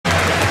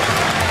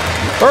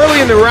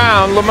Early in the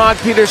round, Lamont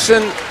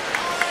Peterson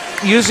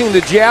using the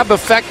jab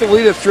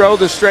effectively to throw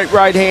the straight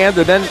right hand,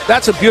 and then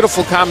that's a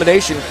beautiful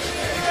combination,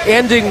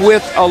 ending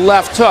with a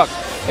left hook.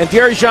 And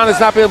Dierry has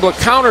not been able to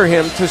counter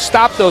him to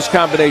stop those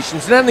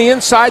combinations. And then the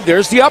inside,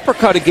 there's the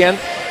uppercut again.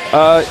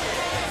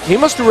 He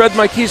must have read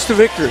my keys to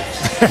victory.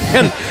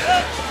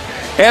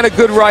 and a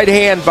good right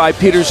hand by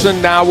Peterson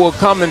now will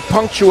come and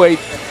punctuate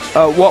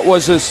what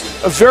was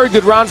a very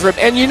good round for him.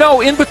 And you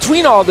know, in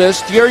between all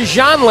this, Dierry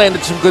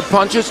landed some good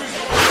punches,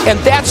 and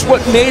that's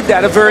what made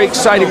that a very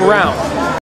exciting round.